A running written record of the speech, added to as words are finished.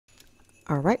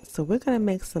Alright, so we're going to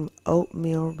make some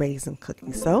oatmeal raisin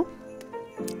cookies. So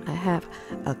I have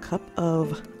a cup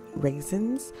of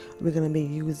raisins. We're going to be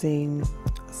using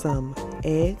some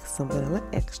eggs, some vanilla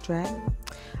extract.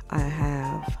 I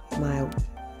have my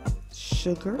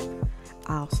sugar.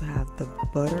 I also have the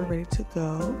butter ready to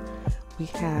go. We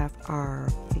have our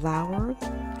flour.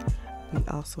 We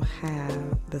also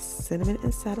have the cinnamon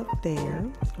inside of there.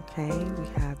 Okay, we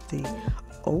have the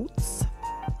oats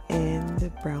and the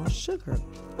brown sugar.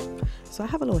 So I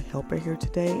have a little helper here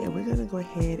today, and we're gonna go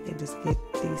ahead and just get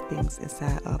these things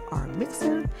inside of our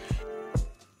mixer.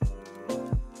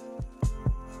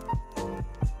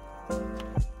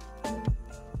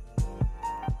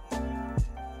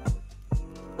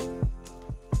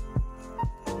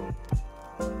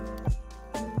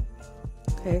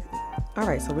 Okay, all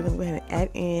right, so we're gonna go ahead and add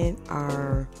in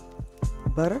our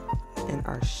butter and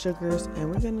our sugars,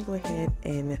 and we're gonna go ahead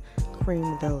and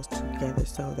cream those together.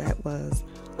 So that was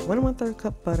 1 1/3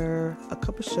 cup butter, a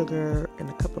cup of sugar, and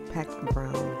a cup of packed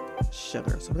brown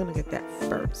sugar. So we're gonna get that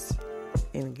first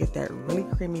and get that really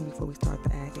creamy before we start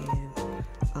to add in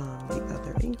the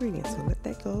other ingredients. So let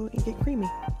that go and get creamy.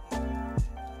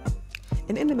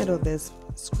 And in the middle of this,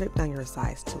 scrape down your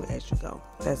sides too as you go.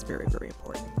 That's very, very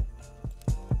important.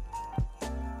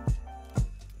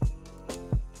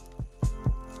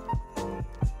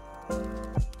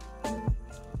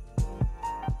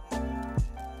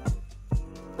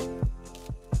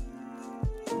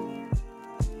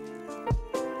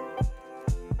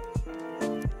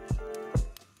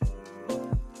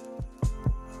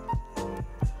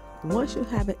 Once you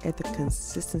have it at the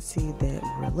consistency that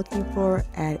we're looking for,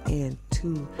 add in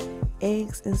 2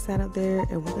 eggs inside of there,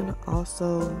 and we're going to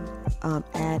also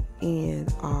add in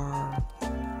our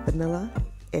vanilla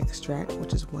extract,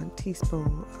 which is 1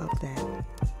 teaspoon of that.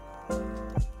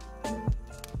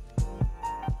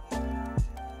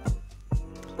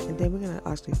 And then we're going to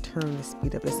actually turn the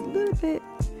speed up just a little bit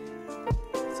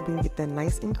so we can get that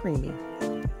nice and creamy.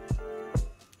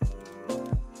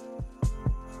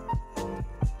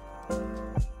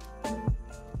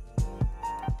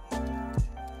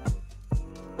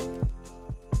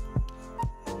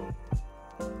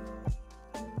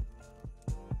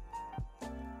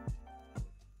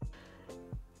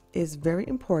 It's very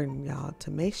important, y'all,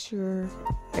 to make sure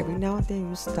every now and then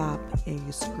you stop and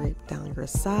you scrape down your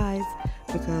sides,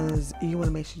 because you want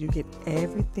to make sure you get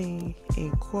everything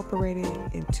incorporated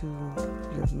into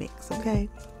your mix, okay?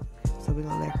 So we're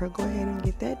going to let her go ahead and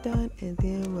get that done, and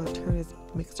then we'll turn this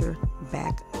mixer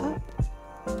back up.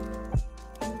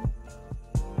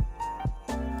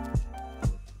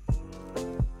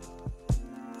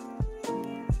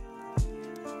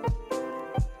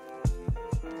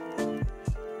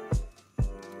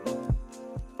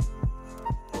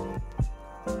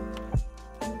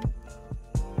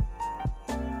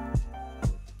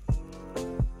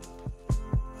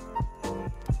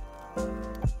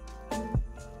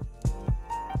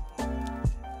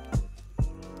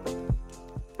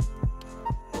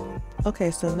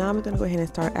 Okay, so now we're going to go ahead and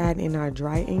start adding in our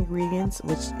dry ingredients,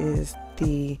 which is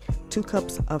the 2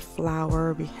 cups of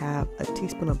flour. We have a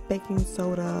teaspoon of baking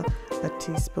soda, a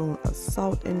teaspoon of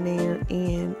salt in there,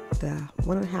 and the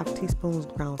 1 1/2 teaspoons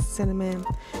ground cinnamon.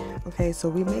 Okay,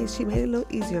 so she made it a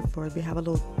little easier for us. We have a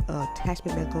little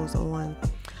attachment that goes on.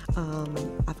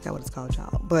 I forgot what it's called,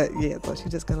 y'all. But yeah, so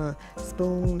she's just gonna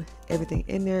spoon everything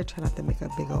in there. Try not to make a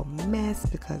big old mess,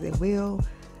 because it will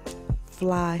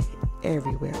fly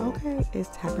everywhere. Okay,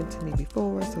 it's happened to me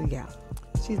before, so yeah,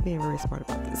 she's being very smart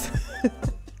about this.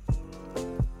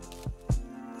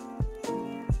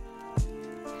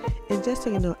 And just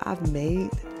so you know, I've made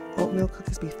oatmeal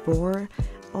cookies before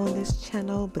on this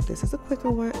channel, but this is a quicker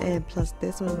one, and plus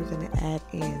this one we're going to add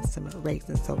in some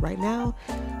raisins. So right now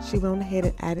she went ahead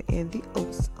and added in the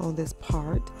oats on this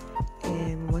part,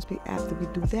 and after we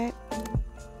do that,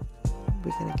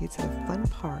 we're going to get to the fun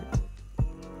part.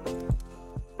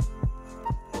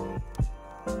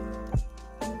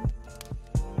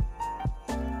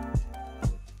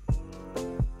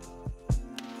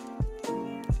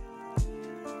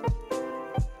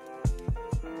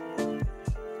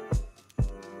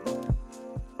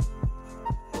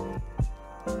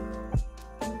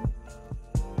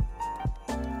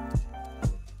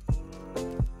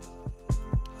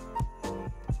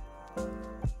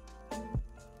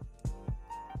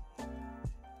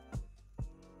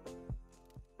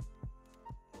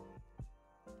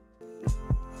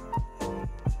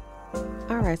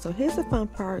 Alright, so here's the fun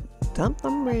part. Dump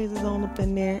them raisins on up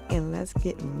in there and let's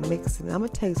get mixing. I'm gonna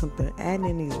tell you something, adding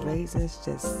in these raisins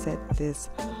just set this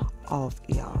off,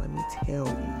 y'all. Let me tell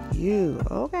you.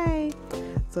 Okay,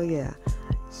 so yeah,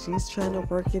 she's trying to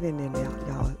work it in there now,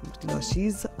 y'all. You know,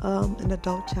 she's an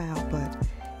adult child, but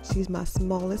she's my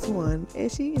smallest one,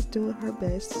 and she is doing her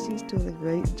best. She's doing a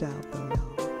great job, though,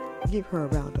 y'all. Give her a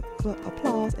round of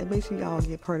applause, and make sure y'all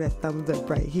give her that thumbs up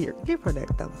right here. Give her that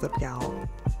thumbs up, y'all.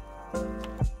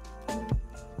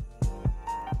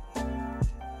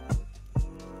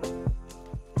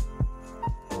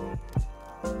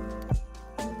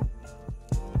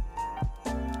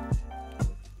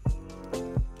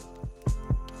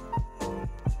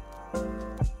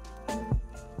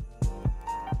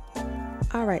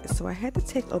 Alright, so I had to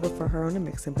take over for her on the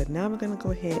mixing, but now we're going to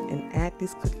go ahead and add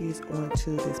these cookies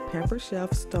onto this Pampered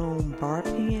Chef stone bar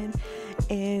pan.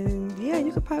 And yeah,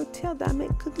 you could probably tell that I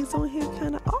make cookies on here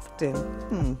kind of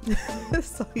often.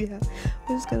 So yeah,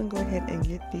 we're just going to go ahead and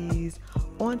get these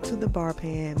onto the bar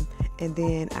pan. And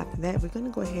then after that, we're going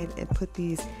to go ahead and put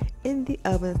these in the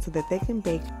oven so that they can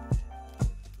bake.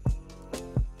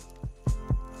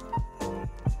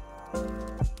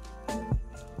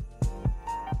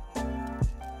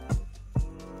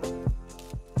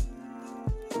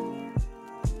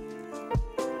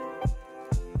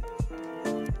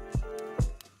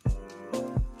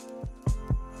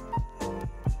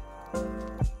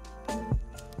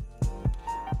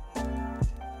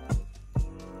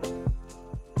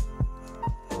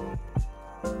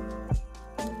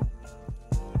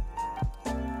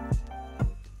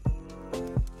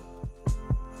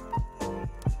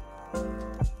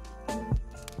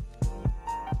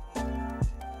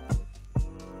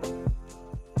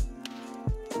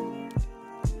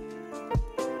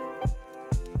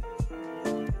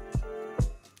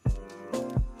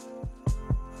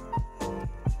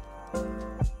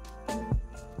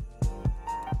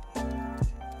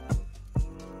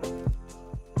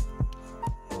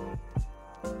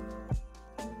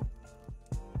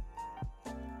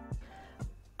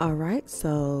 Alright,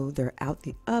 so they're out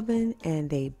the oven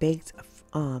and they baked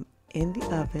in the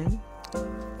oven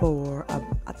for,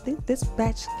 I think this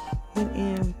batch went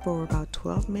in for about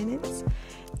 12 minutes,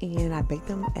 and I baked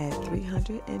them at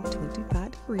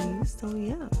 325 degrees. So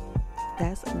yeah,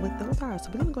 that's what those are.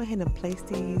 So we're gonna go ahead and place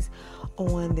these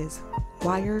on this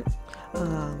wired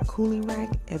cooling rack.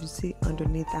 As you see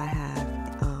underneath, I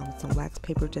have some wax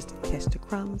paper just to catch the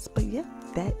crumbs. But yeah,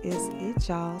 that is it,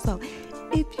 y'all. So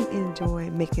if you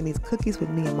enjoy making these cookies with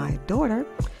me and my daughter,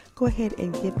 go ahead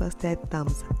and give us that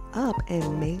thumbs up,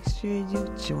 and make sure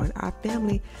you join our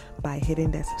family by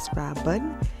hitting that subscribe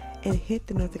button and hit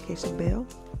the notification bell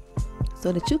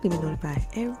so that you can be notified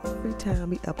every time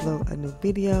we upload a new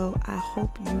video. I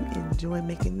hope you enjoy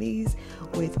making these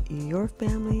with your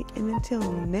family, and until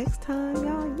next time,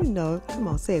 y'all, you know, come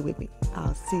on, say it with me.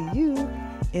 I'll see you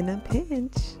in a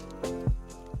pinch.